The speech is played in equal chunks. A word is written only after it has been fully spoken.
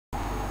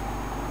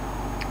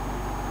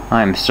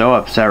I'm so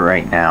upset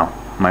right now.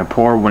 My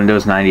poor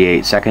Windows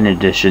 98 2nd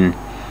edition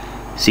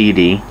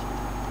CD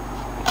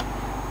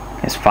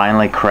is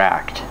finally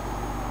cracked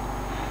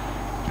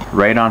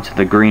right onto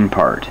the green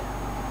part,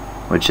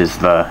 which is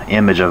the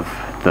image of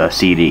the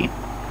CD.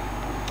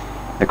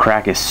 The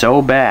crack is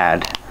so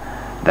bad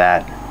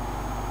that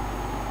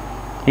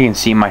you can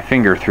see my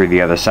finger through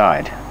the other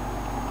side.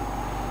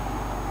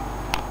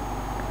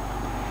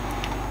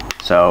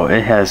 So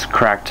it has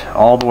cracked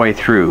all the way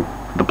through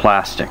the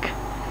plastic,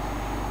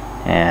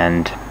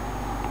 and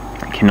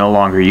I can no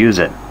longer use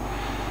it.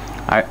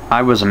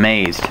 I was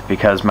amazed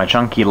because my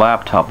chunky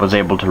laptop was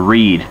able to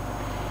read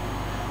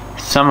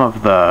some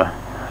of the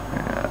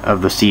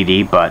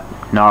CD, but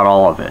not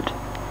all of it.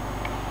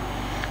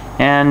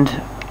 And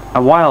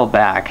a while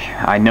back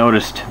I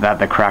noticed that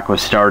the crack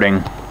was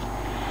starting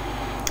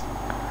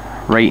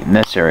right in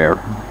this area,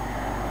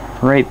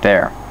 right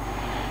there.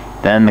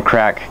 Then the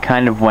crack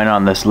kind of went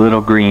on this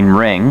little green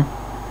ring,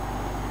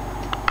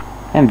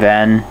 and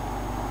then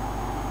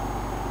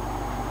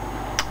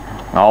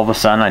all of a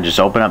sudden I just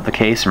opened up the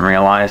case and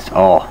realized,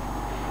 oh,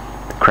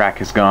 the crack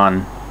has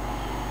gone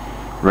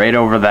right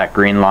over that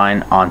green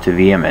line onto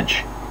the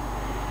image.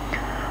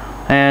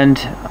 And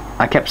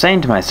I kept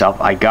saying to myself,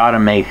 I gotta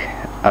make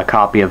a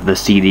copy of the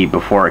CD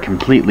before it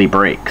completely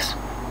breaks.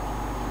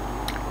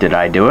 Did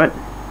I do it?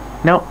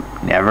 Nope,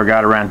 never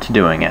got around to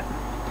doing it.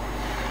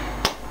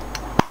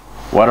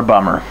 What a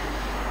bummer,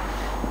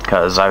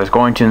 because I was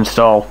going to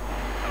install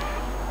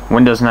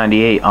Windows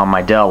 98 on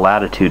my Dell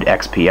Latitude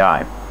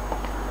XPI.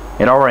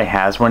 It already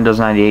has Windows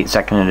 98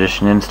 2nd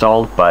edition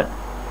installed, but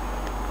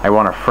I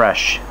want a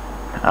fresh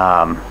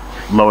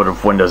load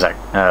of Windows.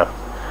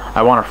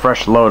 I want a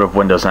fresh load of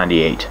Windows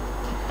 98.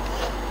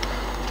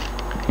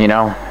 You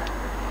know,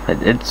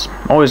 it's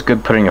always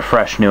good putting a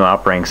fresh new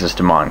operating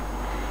system on,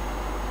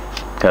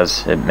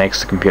 because it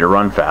makes the computer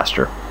run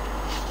faster.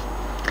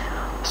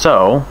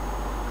 So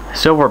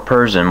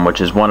Silverperzon,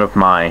 which is one of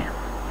my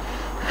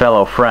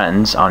fellow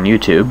friends on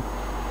YouTube,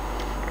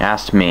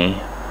 asked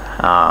me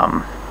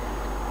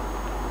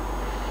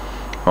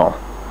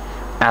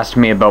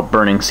about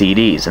burning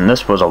CDs, and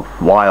this was a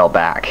while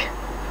back.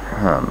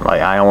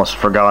 I almost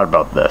forgot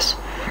about this,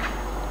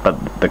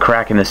 but the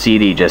crack in the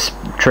CD just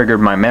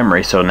triggered my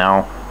memory, so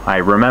now I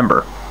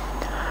remember.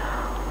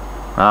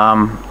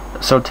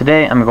 So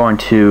today I'm going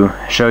to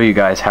show you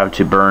guys how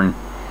to burn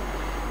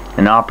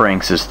an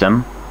operating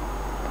system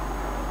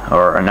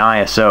or an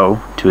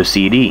ISO to a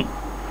CD.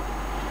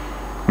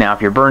 Now,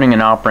 if you're burning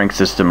an operating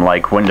system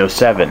like Windows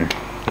 7,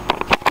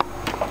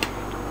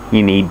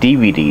 you need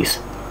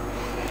DVDs.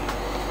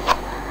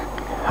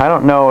 I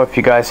don't know if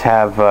you guys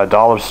have a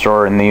dollar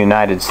store in the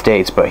United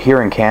States, but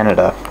here in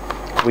Canada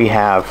we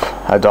have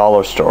a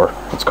dollar store.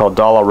 It's called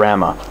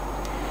Dollarama,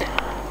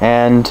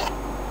 and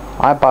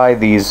I buy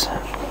these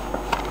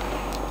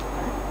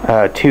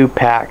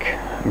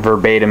 2-pack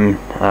verbatim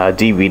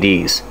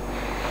DVDs,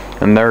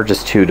 and they're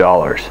just $2,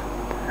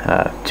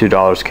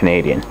 $2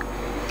 Canadian.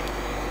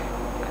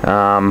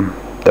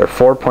 They're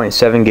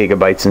 4.7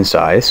 gigabytes in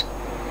size,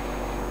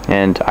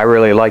 and I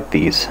really like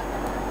these.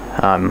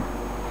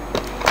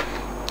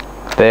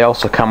 They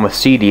also come with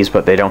CDs,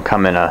 but they don't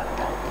come in a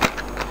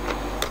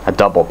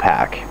double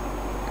pack.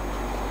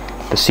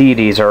 The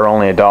CDs are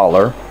only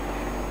 $1.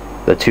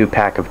 The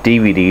 2-pack of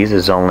DVDs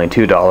is only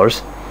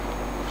 $2,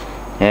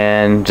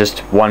 and just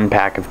 1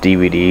 pack of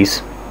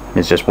DVDs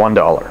is just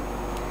 $1.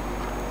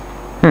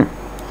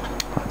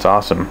 That's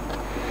awesome.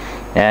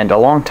 And a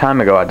long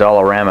time ago at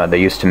Dollarama, they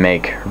used to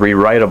make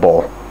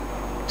rewritable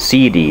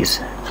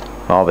CDs.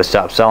 Well, they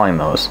stopped selling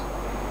those.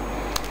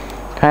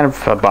 Kind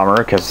of a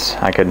bummer, because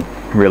I could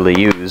really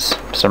use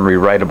some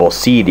rewritable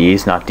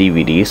CDs, not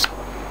DVDs.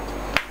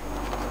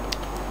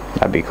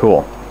 That'd be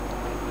cool.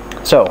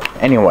 So,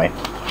 anyway,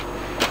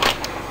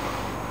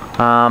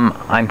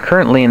 I'm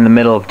currently in the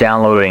middle of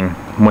downloading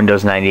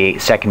Windows 98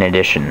 2nd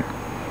edition.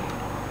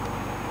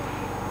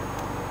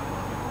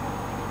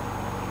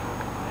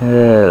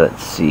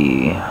 Let's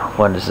see,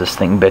 what is this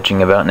thing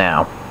bitching about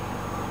now?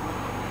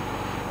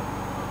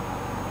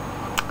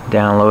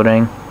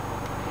 Downloading.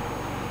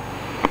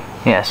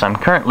 Yes, I'm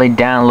currently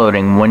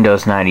downloading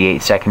Windows 98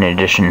 2nd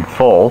edition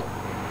full.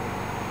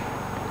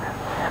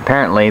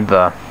 Apparently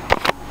the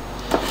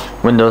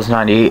Windows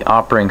 98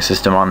 operating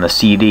system on the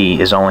CD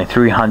is only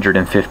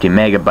 350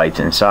 megabytes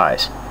in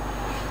size.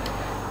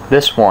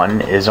 This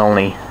one is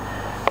only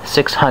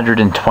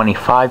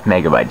 625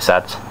 megabytes.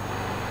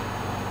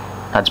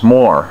 That's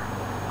more.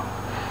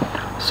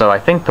 So I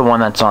think the one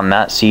that's on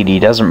that CD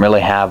doesn't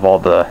really have all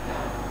the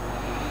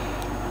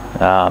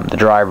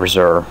drivers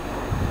or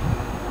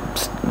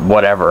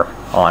whatever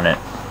on it.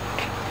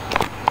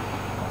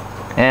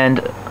 And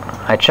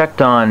I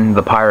checked on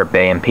the Pirate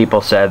Bay, and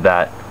people said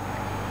that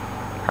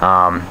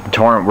the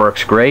torrent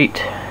works great.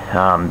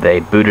 They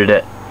booted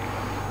it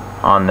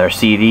on their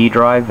CD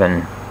drive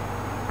and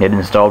it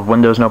installed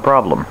Windows no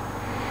problem.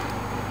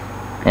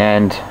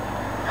 And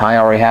I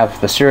already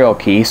have the serial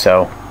key,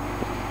 so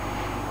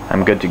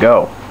I'm good to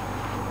go.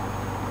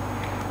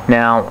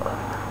 Now,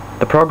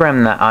 the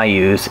program that I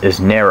use is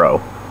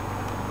Nero.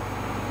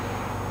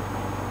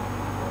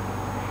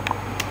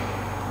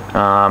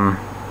 Some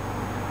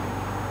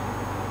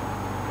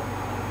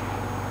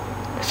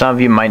of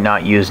you might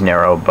not use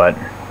Nero, but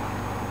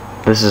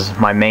this is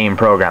my main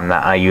program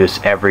that I use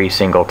every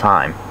single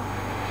time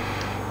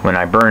when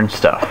I burn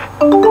stuff.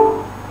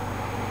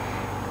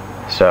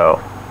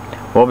 So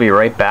we'll be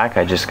right back.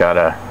 I just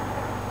gotta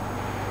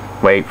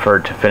wait for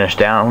it to finish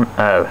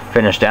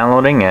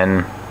downloading,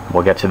 and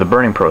we'll get to the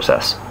burning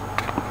process.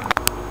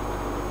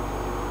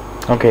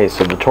 Okay,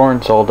 so the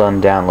torrent's all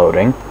done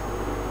downloading.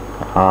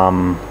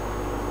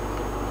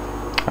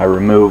 I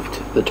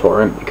removed the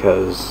torrent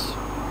because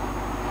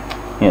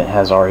it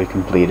has already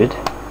completed.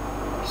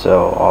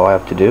 So all I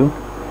have to do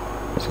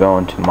is go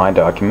into my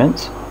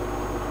documents.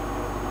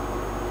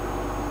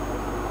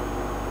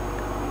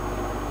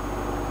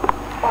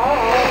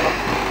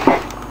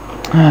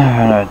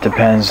 It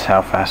depends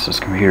how fast this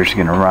computer is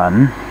going to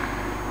run.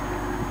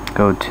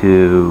 Go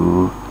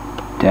to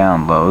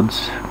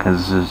downloads,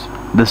 because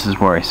this is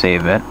where I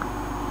save it.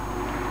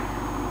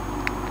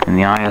 And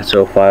the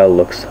ISO file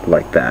looks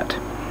like that.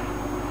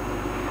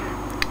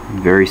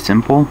 Very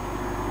simple,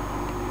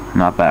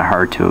 not that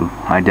hard to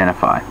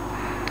identify.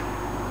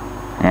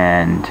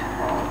 And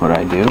what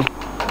I do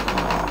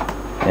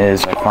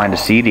is I find a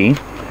CD.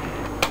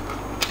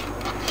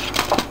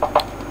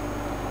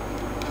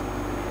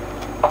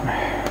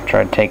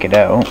 Try to take it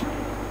out.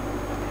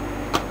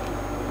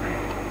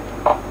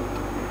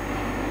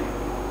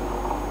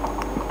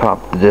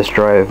 Pop the disk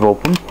drive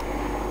open.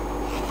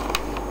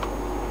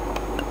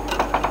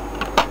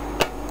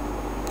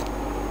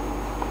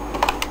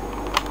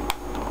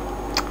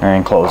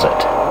 And close it.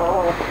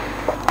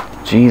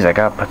 Jeez, I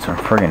gotta put some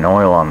friggin'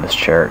 oil on this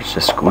chair. It's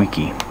just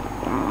squeaky.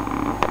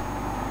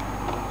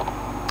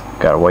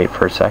 Gotta wait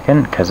for a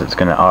second because it's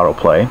gonna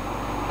autoplay.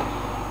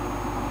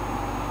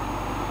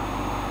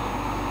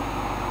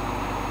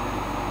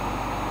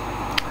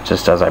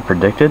 Just as I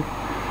predicted.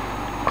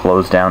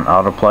 Close down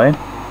autoplay.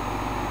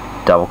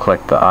 Double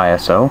click the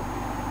ISO,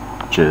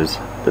 which is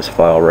this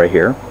file right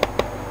here.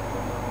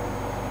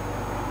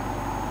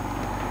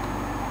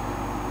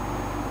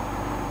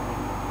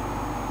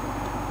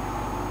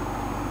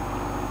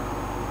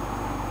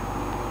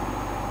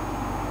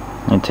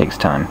 It takes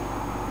time.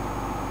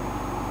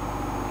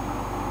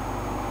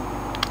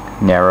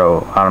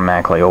 Nero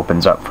automatically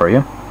opens up for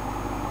you.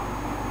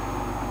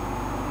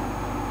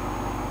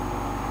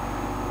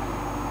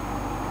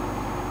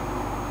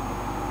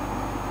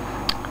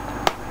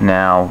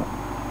 Now,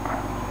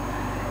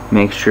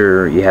 make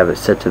sure you have it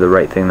set to the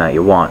right thing that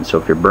you want. So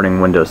if you're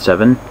burning Windows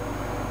 7,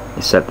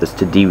 you set this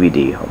to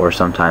DVD, or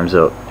sometimes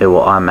it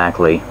will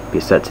automatically be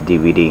set to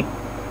DVD.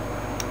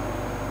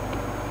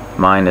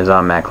 Mine is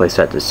automatically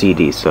set to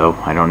CD, so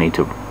I don't need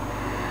to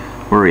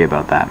worry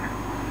about that.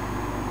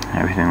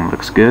 Everything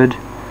looks good.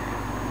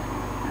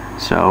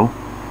 So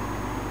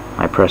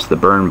I press the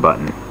burn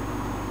button.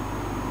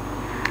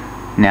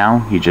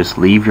 Now you just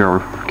leave your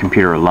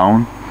computer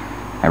alone.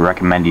 I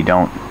recommend you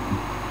don't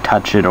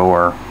touch it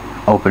or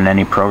open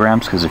any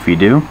programs, because if you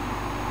do,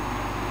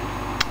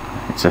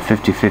 it's a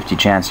 50-50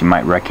 chance you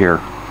might wreck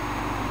your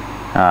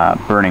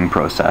burning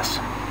process.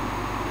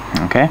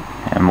 Okay,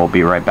 and we'll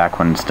be right back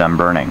when it's done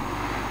burning,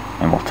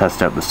 and we'll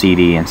test out the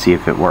CD and see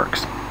if it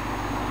works.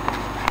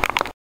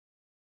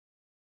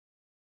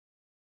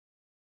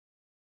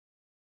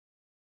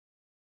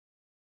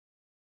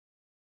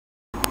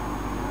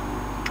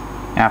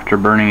 After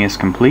burning is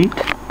complete,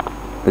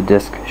 the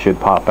disk should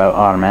pop out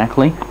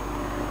automatically,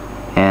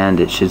 and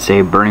it should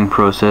say burning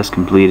process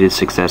completed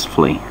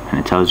successfully, and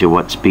it tells you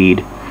what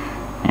speed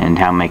and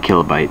how many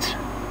kilobytes.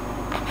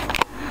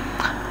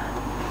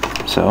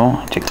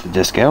 So take the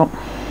disk out,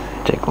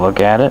 take a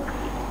look at it.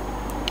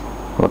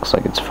 Looks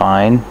like it's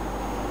fine.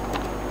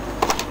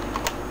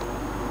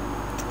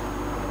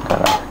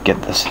 Gotta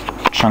get this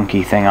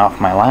chunky thing off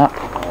my lap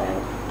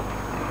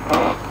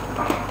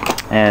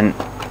and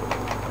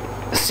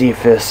see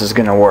if this is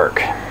gonna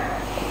work.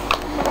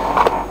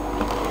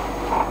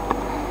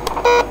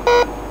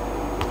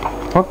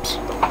 Whoops.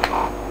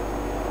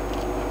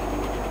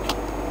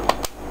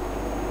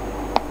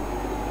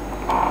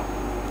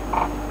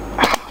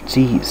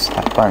 Jeez,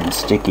 that button's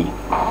sticky.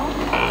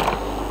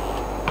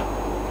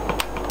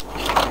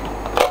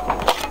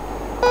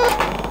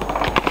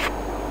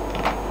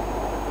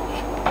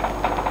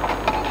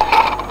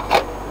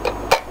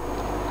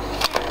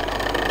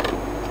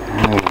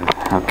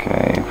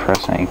 Okay,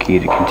 press any key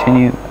to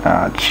continue.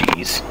 Ah,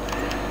 jeez.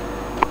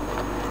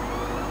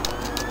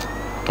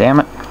 Damn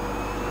it.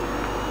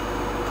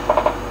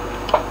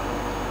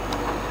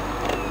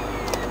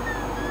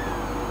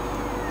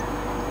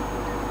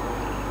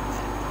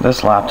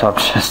 This laptop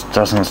just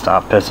doesn't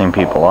stop pissing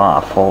people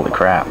off. Holy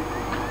crap.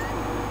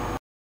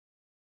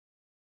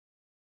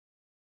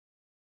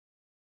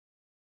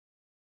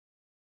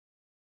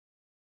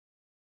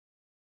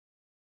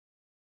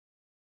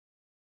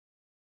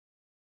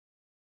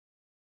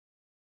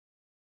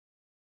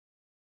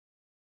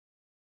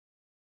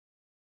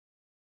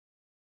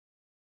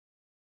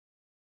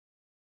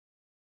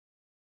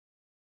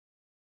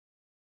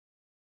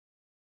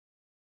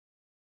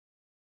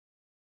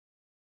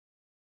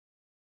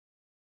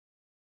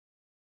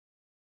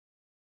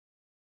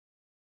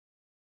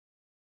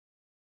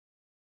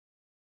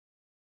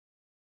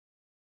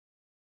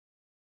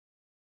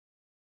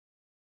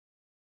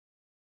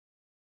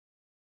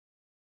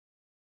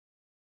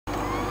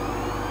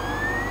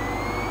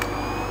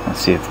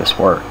 Let's see if this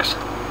works.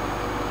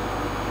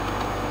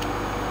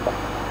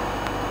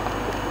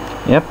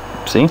 Yep,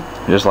 see?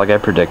 Just like I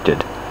predicted.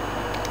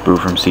 Boot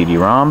from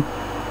CD-ROM.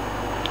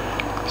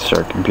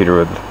 Start computer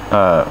with,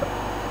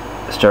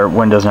 start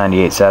Windows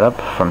 98 setup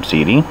from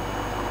CD.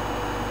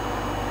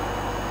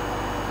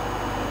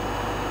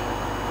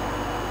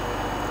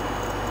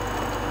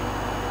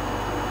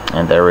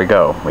 And there we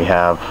go. We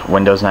have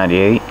Windows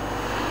 98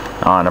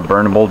 on a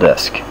burnable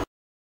disk.